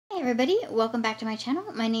everybody, welcome back to my channel.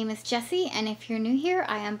 My name is Jessie, and if you're new here,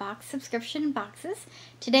 I unbox subscription boxes.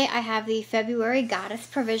 Today I have the February Goddess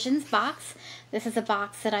Provisions box. This is a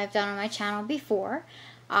box that I've done on my channel before.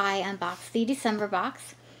 I unboxed the December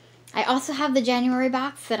box. I also have the January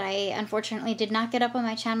box that I unfortunately did not get up on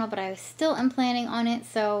my channel, but I still am planning on it,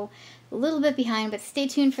 so a little bit behind, but stay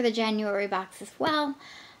tuned for the January box as well.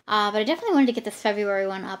 But I definitely wanted to get this February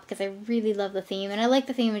one up because I really love the theme, and I like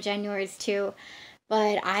the theme of January's too.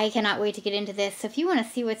 But I cannot wait to get into this. So if you want to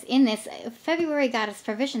see what's in this February Goddess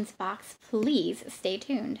Provisions box, please stay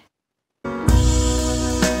tuned.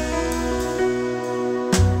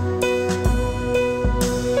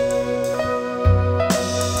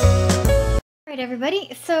 Alright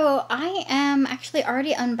everybody, so I am actually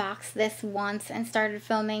already unboxed this once and started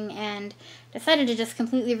filming and decided to just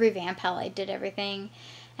completely revamp how I did everything.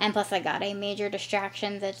 And plus I got a major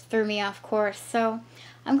distraction that threw me off course. So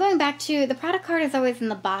I'm going back to, the product card is always in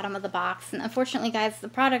the bottom of the box. And unfortunately guys, the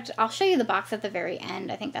product, I'll show you the box at the very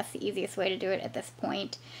end. I think that's the easiest way to do it at this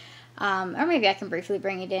point. Or maybe I can briefly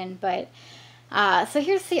bring it in. But so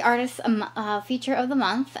here's the artist feature of the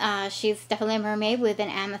month. She's definitely a mermaid with an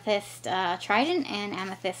amethyst trident and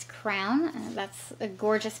amethyst crown. That's a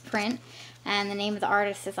gorgeous print. And the name of the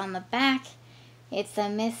artist is on the back. It's a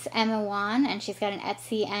Miss Emma Wan, and she's got an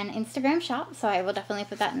Etsy and Instagram shop, so I will definitely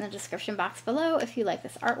put that in the description box below if you like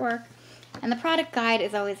this artwork. And the product guide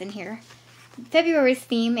is always in here. February's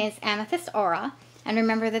theme is Amethyst Aura, and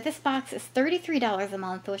remember that this box is $33 a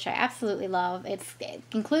month, which I absolutely love. It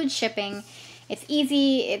includes shipping. It's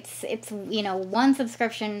easy. It's you know, one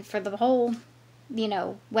subscription for the whole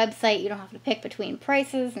website. You don't have to pick between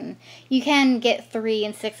prices, and you can get 3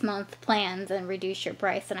 and 6 month plans and reduce your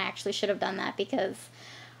price. And I actually should have done that because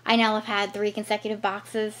I now have had 3 consecutive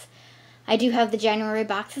boxes. I do have the January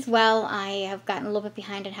box as well. I have gotten a little bit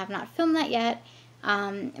behind and have not filmed that yet.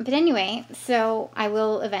 But anyway, so I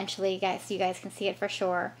will eventually, guys, so you guys can see it for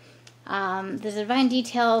sure. The divine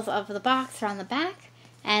details of the box are on the back.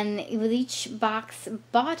 And with each box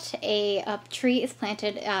bought, a tree is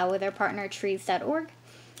planted with our partner trees.org,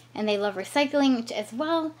 and they love recycling as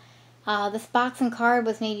well. This box and card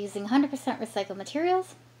was made using 100% recycled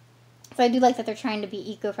materials, so I do like that they're trying to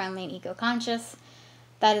be eco-friendly and eco-conscious.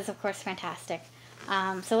 That is, of course, fantastic.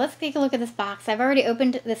 So let's take a look at this box. I've already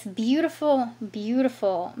opened this beautiful,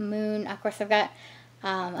 beautiful moon. Of course, I've got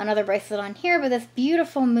another bracelet on here, but this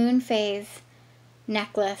beautiful moon phase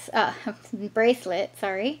necklace, bracelet,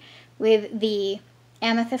 sorry, with the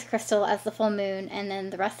amethyst crystal as the full moon, and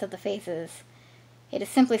then the rest of the phases. It is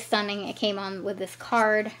simply stunning. It came on with this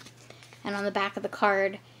card, and on the back of the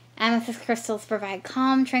card, amethyst crystals provide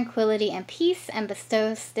calm, tranquility, and peace, and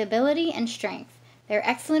bestow stability and strength. They're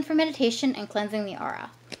excellent for meditation and cleansing the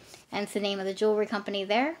aura. And it's the name of the jewelry company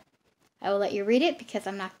there. I will let you read it because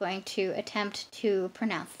I'm not going to attempt to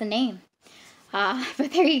pronounce the name. But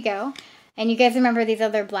there you go. And you guys remember these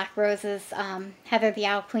other black roses. Heather the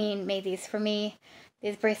Owl Queen made these for me.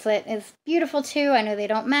 This bracelet is beautiful too. I know they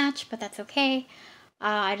don't match, but that's okay.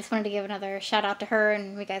 I just wanted to give another shout out to her.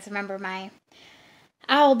 And you guys remember my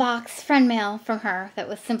owl box friend mail from her. That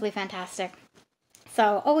was simply fantastic.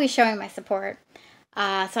 So always showing my support.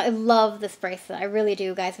 So I love this bracelet. I really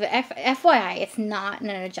do, guys. But FYI, it's not an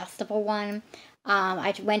adjustable one.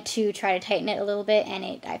 I went to try to tighten it a little bit, and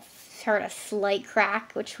I heard a slight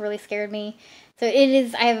crack, which really scared me. So it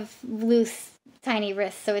is, I have loose, tiny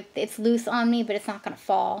wrists, so it's loose on me, but it's not going to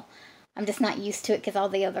fall. I'm just not used to it because all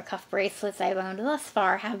the other cuff bracelets I've owned thus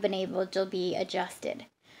far have been able to be adjusted.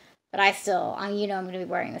 But I still, I'm going to be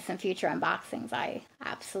wearing this in future unboxings. I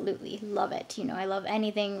absolutely love it. I love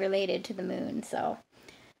anything related to the moon, so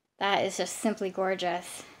that is just simply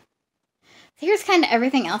gorgeous. So here's kind of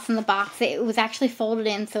everything else in the box. It was actually folded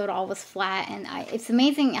in so it all was flat, and it's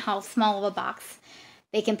amazing how small of a box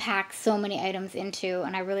they can pack so many items into,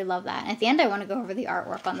 and I really love that. And at the end I want to go over the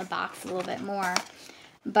artwork on the box a little bit more.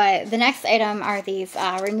 But the next item are these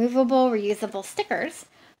removable, reusable stickers,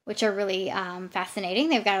 which are really fascinating.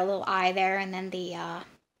 They've got a little eye there, and then the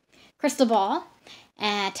crystal ball,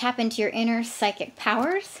 and tap into your inner psychic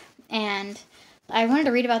powers. And I wanted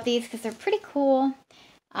to read about these because they're pretty cool.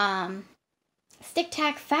 Stick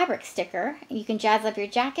Tack fabric sticker. You can jazz up your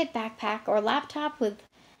jacket, backpack, or laptop with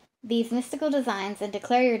these mystical designs and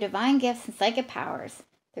declare your divine gifts and psychic powers.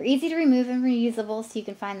 They're easy to remove and reusable, so you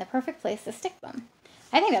can find the perfect place to stick them.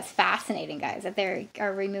 I think that's fascinating, guys, that they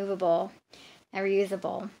are removable and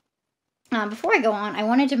reusable. Before I go on, I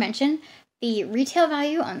wanted to mention the retail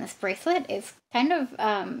value on this bracelet is kind of,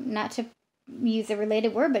 not to use a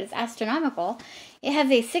related word, but it's astronomical. It has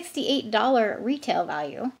a $68 retail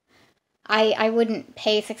value. I wouldn't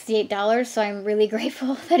pay $68, so I'm really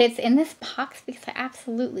grateful that it's in this box because I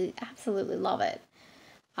absolutely love it.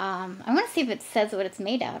 I want to see if it says what it's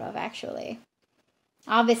made out of, actually.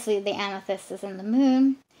 Obviously, the amethyst is in the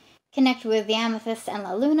moon. Connect with the amethyst and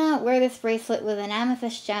La Luna. Wear this bracelet with an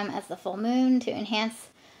amethyst gem as the full moon to enhance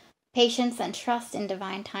patience and trust in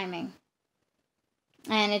divine timing.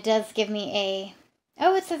 And it does give me a...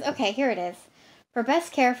 Oh, it says... Okay, here it is. For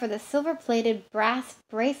best care for the silver-plated brass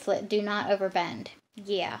bracelet, do not overbend.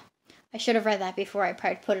 Yeah, I should have read that before I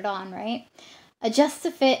put it on, right? Adjust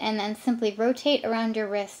to fit and then simply rotate around your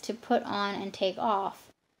wrist to put on and take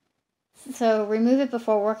off. So remove it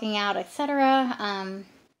before working out, etc.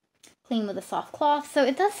 Clean with a soft cloth. So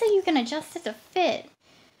it does say you can adjust it to fit.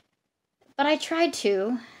 But I tried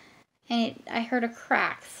to, and I heard a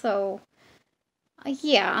crack. So,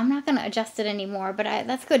 yeah, I'm not going to adjust it anymore, but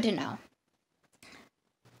that's good to know.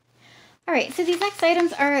 Alright, so these next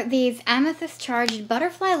items are these Amethyst Charged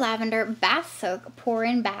Butterfly Lavender Bath Soak Pour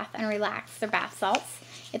In Bath and Relax. They're bath salts.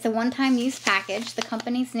 It's a one-time use package. The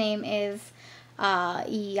company's name is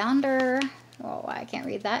Yonder... Oh, I can't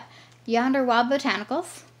read that. Yonder Wild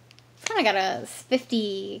Botanicals. It's kind of got a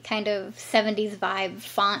spiffy kind of 70s vibe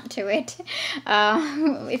font to it.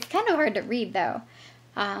 It's kind of hard to read, though.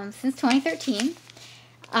 Since 2013.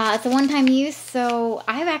 It's a one-time use, so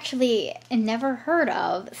I've actually never heard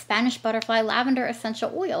of Spanish Butterfly Lavender Essential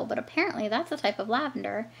Oil, but apparently that's a type of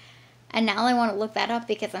lavender. And now I want to look that up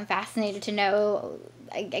because I'm fascinated to know,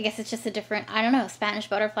 I guess it's just a different, I don't know, Spanish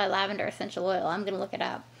Butterfly Lavender Essential Oil. I'm going to look it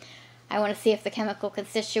up. I want to see if the chemical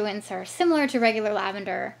constituents are similar to regular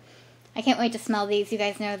lavender. I can't wait to smell these. You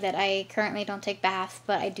guys know that I currently don't take baths,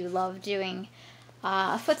 but I do love doing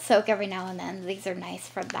a foot soak every now and then. These are nice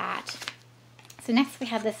for that. So next we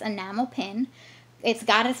have this enamel pin. It's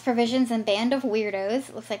Goddess Provisions and Band of Weirdos.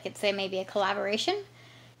 It looks like it's maybe a collaboration.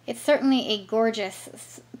 It's certainly a gorgeous,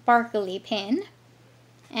 sparkly pin.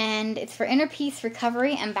 And it's for inner peace,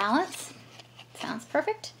 recovery, and balance. Sounds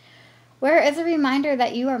perfect. Wear as a reminder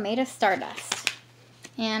that you are made of stardust.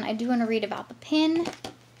 And I do want to read about the pin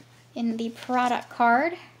in the product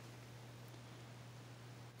card.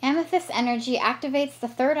 Amethyst energy activates the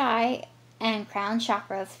third eye and crown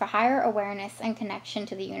chakras for higher awareness and connection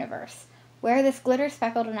to the universe. Wear this glitter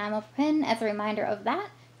speckled enamel pin as a reminder of that.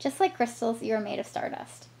 Just like crystals, you are made of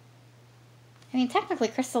stardust. I mean, technically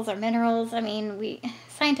crystals are minerals. I mean,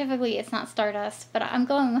 scientifically it's not stardust, but I'm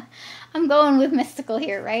going with mystical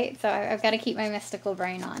here, right? So I've got to keep my mystical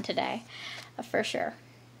brain on today, for sure.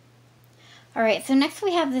 All right, so next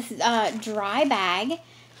we have this dry bag,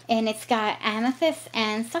 and it's got amethyst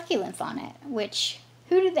and succulents on it, which...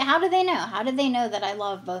 How do they know? How did they know that I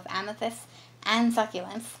love both amethyst and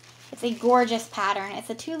succulents? It's a gorgeous pattern. It's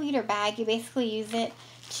a 2-liter bag. You basically use it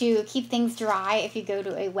to keep things dry if you go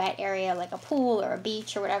to a wet area like a pool or a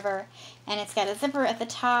beach or whatever. And it's got a zipper at the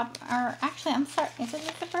top. Or actually, I'm sorry, is it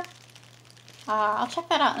a zipper? I'll check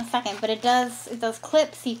that out in a second. But it does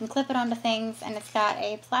clip, so you can clip it onto things. And it's got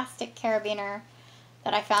a plastic carabiner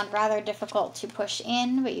that I found rather difficult to push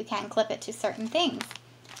in, but you can clip it to certain things.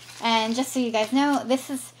 And just so you guys know,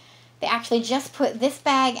 they actually just put this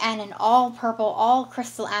bag and an all purple, all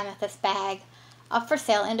crystal amethyst bag up for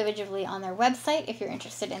sale individually on their website if you're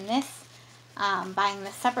interested in this. Buying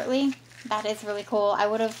this separately, that is really cool. I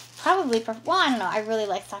would have probably, well, I don't know, I really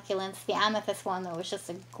like succulents. The amethyst one, though, was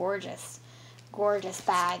just a gorgeous, gorgeous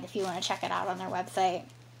bag if you want to check it out on their website.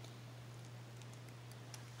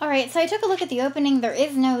 Alright, so I took a look at the opening. There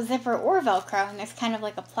is no zipper or Velcro, and there's kind of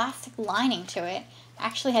like a plastic lining to it.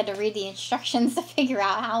 Actually had to read the instructions to figure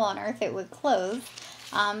out how on earth it would close.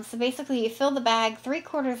 So basically you fill the bag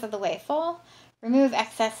 3/4 of the way full, remove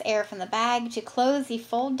excess air from the bag. To close, you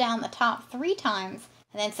fold down the top 3 times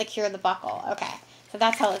and then secure the buckle. Okay, so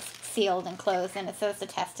that's how it's sealed and closed, and it says to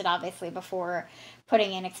test it obviously before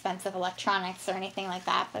putting in expensive electronics or anything like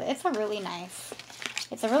that, but it's a really nice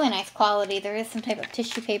quality. There is some type of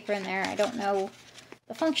tissue paper in there. I don't know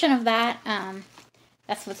the function of that.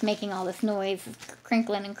 That's what's making all this noise,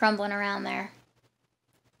 crinkling and crumbling around there.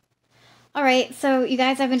 Alright, so you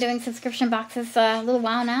guys, I've been doing subscription boxes a little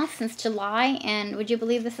while now, since July, and would you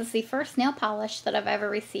believe this is the first nail polish that I've ever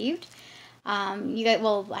received?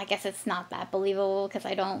 Well, I guess it's not that believable, because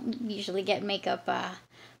I don't usually get makeup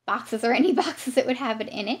boxes or any boxes that would have it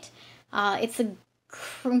in it. It's an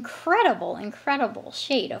incredible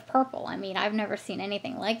shade of purple. I mean, I've never seen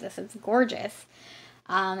anything like this. It's gorgeous.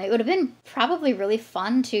 It would have been probably really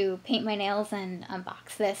fun to paint my nails and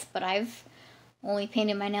unbox this, but I've only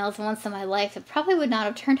painted my nails once in my life. It probably would not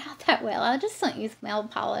have turned out that well. I just don't use nail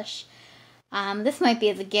polish. This might be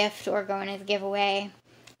as a gift or going as a giveaway.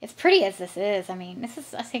 As pretty as this is, I mean, this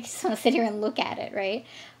is, I just want to sit here and look at it, right?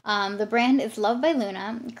 The brand is Love by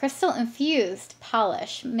Luna, Crystal Infused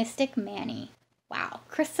Polish, Mystic Manny. Wow,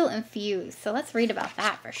 crystal infused. So let's read about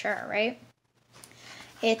that for sure, right?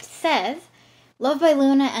 It says, Love by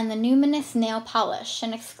Luna and the Numinous Nail Polish,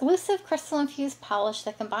 an exclusive crystal-infused polish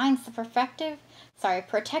that combines the protective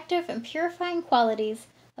and purifying qualities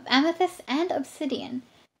of amethyst and obsidian.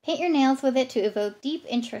 Paint your nails with it to evoke deep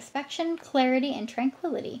introspection, clarity, and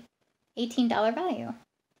tranquility. $18 value.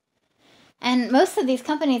 And most of these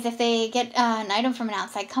companies, if they get an item from an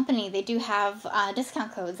outside company, they do have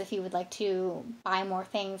discount codes if you would like to buy more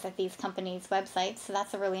things at these companies' websites. So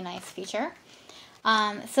that's a really nice feature.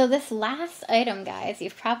 So this last item, guys,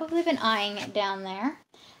 you've probably been eyeing it down there,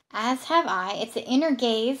 as have I. It's an Inner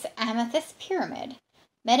Gaze Amethyst Pyramid.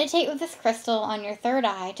 Meditate with this crystal on your third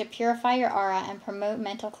eye to purify your aura and promote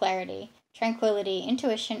mental clarity, tranquility,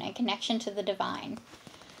 intuition, and connection to the divine.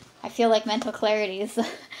 I feel like mental clarity is,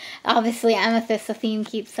 obviously, amethyst, the theme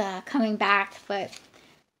keeps coming back, but,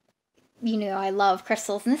 you know, I love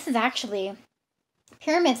crystals. And this is actually,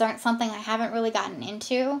 pyramids aren't something I haven't really gotten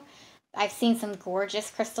into. I've seen some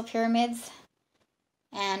gorgeous crystal pyramids,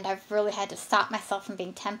 and I've really had to stop myself from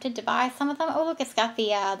being tempted to buy some of them. Oh, look, it's got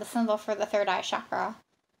the symbol for the third eye chakra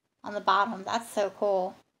on the bottom. That's so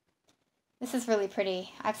cool. This is really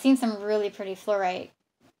pretty. I've seen some really pretty fluorite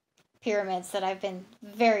pyramids that I've been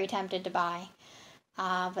very tempted to buy.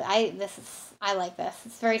 But I like this.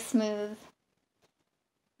 It's very smooth.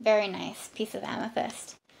 Very nice piece of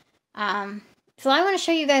amethyst. So I want to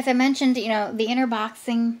show you guys, I mentioned, you know, the inner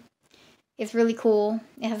boxing is really cool.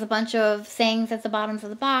 It has a bunch of sayings at the bottoms of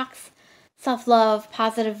the box. Self-love,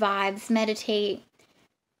 positive vibes, meditate,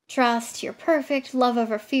 trust, you're perfect, love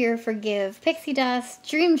over fear, forgive, pixie dust,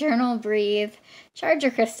 dream journal, breathe, charge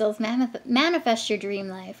your crystals, manifest your dream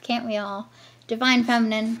life, can't we all? Divine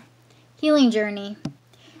feminine, healing journey.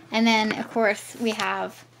 And then, of course, we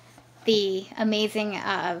have the amazing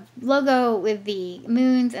logo with the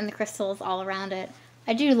moons and the crystals all around it.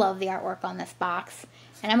 I do love the artwork on this box.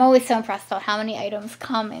 And I'm always so impressed about how many items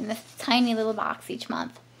come in this tiny little box each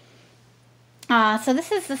month. So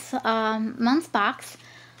this is this month's box.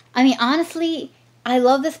 I mean, honestly, I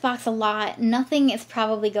love this box a lot. Nothing is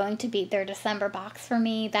probably going to beat their December box for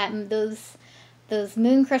me. Those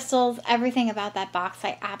moon crystals, everything about that box,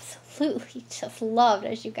 I absolutely just loved.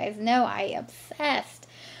 As you guys know, I obsessed.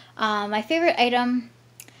 My favorite item,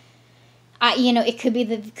 you know, it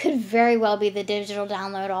could very well be the digital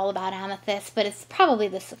download all about amethyst, but it's probably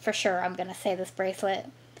this for sure. I'm gonna say this bracelet,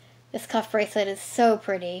 this cuff bracelet is so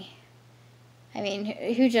pretty. I mean,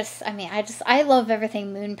 I love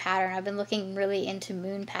everything moon pattern. I've been looking really into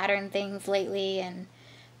moon pattern things lately and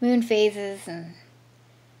moon phases, and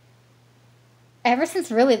ever since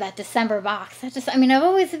really that December box, I've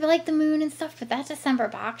always liked the moon and stuff, but that December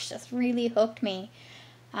box just really hooked me.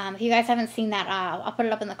 If you guys haven't seen that, I'll put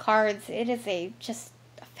it up in the cards. It is just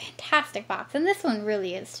a fantastic box, and this one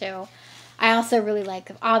really is too. I also really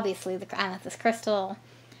like, obviously, the amethyst crystal.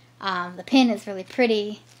 The pin is really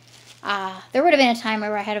pretty. There would have been a time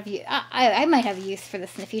where I might have use for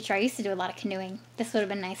this in the future. I used to do a lot of canoeing. This would have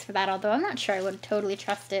been nice for that, although I'm not sure I would totally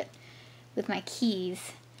trust it with my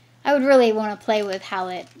keys. I would really want to play with how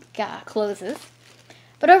it closes.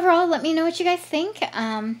 But overall, let me know what you guys think.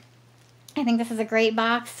 I think this is a great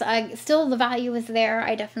box. Still, the value is there.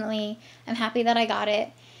 I definitely am happy that I got it.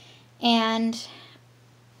 And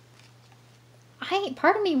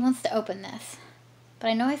part of me wants to open this. But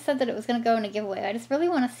I know I said that it was going to go in a giveaway. I just really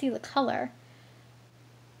want to see the color.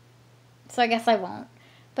 So I guess I won't.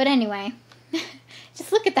 But anyway,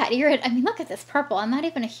 just look at that. Look at this purple. I'm not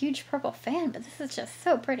even a huge purple fan, but this is just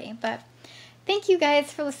so pretty. But thank you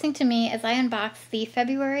guys for listening to me as I unbox the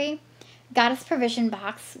February Goddess Provision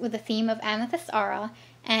box with the theme of Amethyst Aura.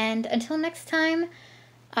 And until next time,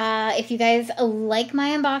 if you guys like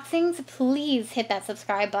my unboxings, please hit that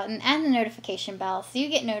subscribe button and the notification bell so you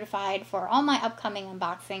get notified for all my upcoming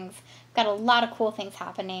unboxings. I've got a lot of cool things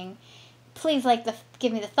happening. Please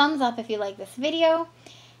give me the thumbs up if you like this video.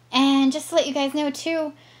 And just to let you guys know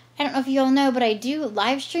too, I don't know if you all know, but I do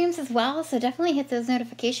live streams as well, so definitely hit those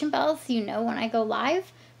notification bells so you know when I go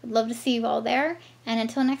live. Would love to see you all there. And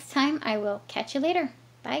until next time, I will catch you later.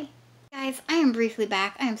 Bye. Guys, I am briefly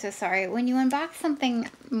back. I am so sorry. When you unbox something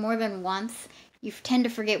more than once, you tend to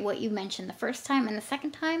forget what you mentioned the first time, and the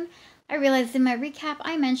second time, I realized in my recap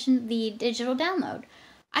I mentioned the digital download.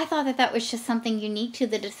 I thought that was just something unique to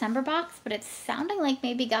the December box, but it's sounding like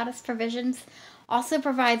maybe Goddess Provisions also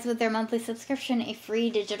provides with their monthly subscription a free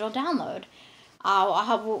digital download.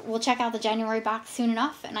 We'll check out the January box soon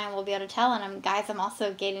enough, and I will be able to tell. And guys, I'm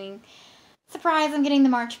also getting surprise, I'm getting the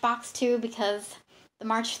March box too, because the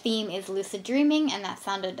March theme is lucid dreaming, and that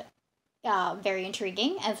sounded very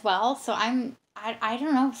intriguing as well. So I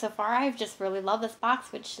don't know, so far I've just really loved this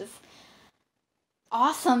box, which is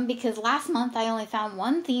awesome, because last month I only found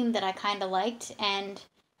one theme that I kind of liked, and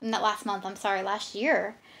not last month, I'm sorry, last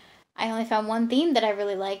year. I only found one theme that I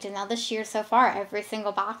really liked, and now this year so far, every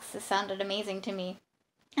single box has sounded amazing to me.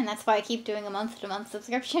 And that's why I keep doing a month-to-month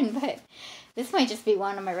subscription, but this might just be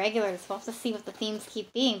one of my regulars. We'll have to see what the themes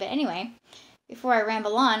keep being. But anyway, before I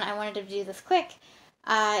ramble on, I wanted to do this quick.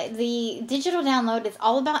 The digital download is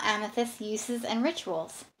all about amethyst uses and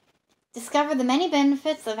rituals. Discover the many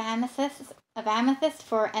benefits of amethyst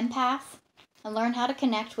for empaths, and learn how to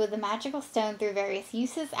connect with the magical stone through various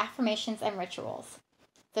uses, affirmations, and rituals.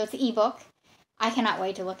 So it's an ebook. I cannot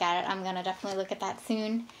wait to look at it. I'm going to definitely look at that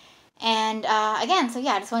soon. And again, so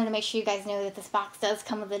yeah, I just wanted to make sure you guys know that this box does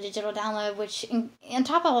come with a digital download, which on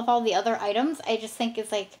top of all the other items, I just think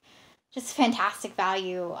is like just fantastic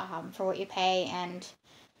value for what you pay. And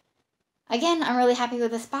again, I'm really happy with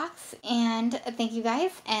this box, and thank you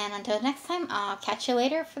guys. And until next time, I'll catch you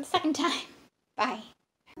later for the second time. Bye.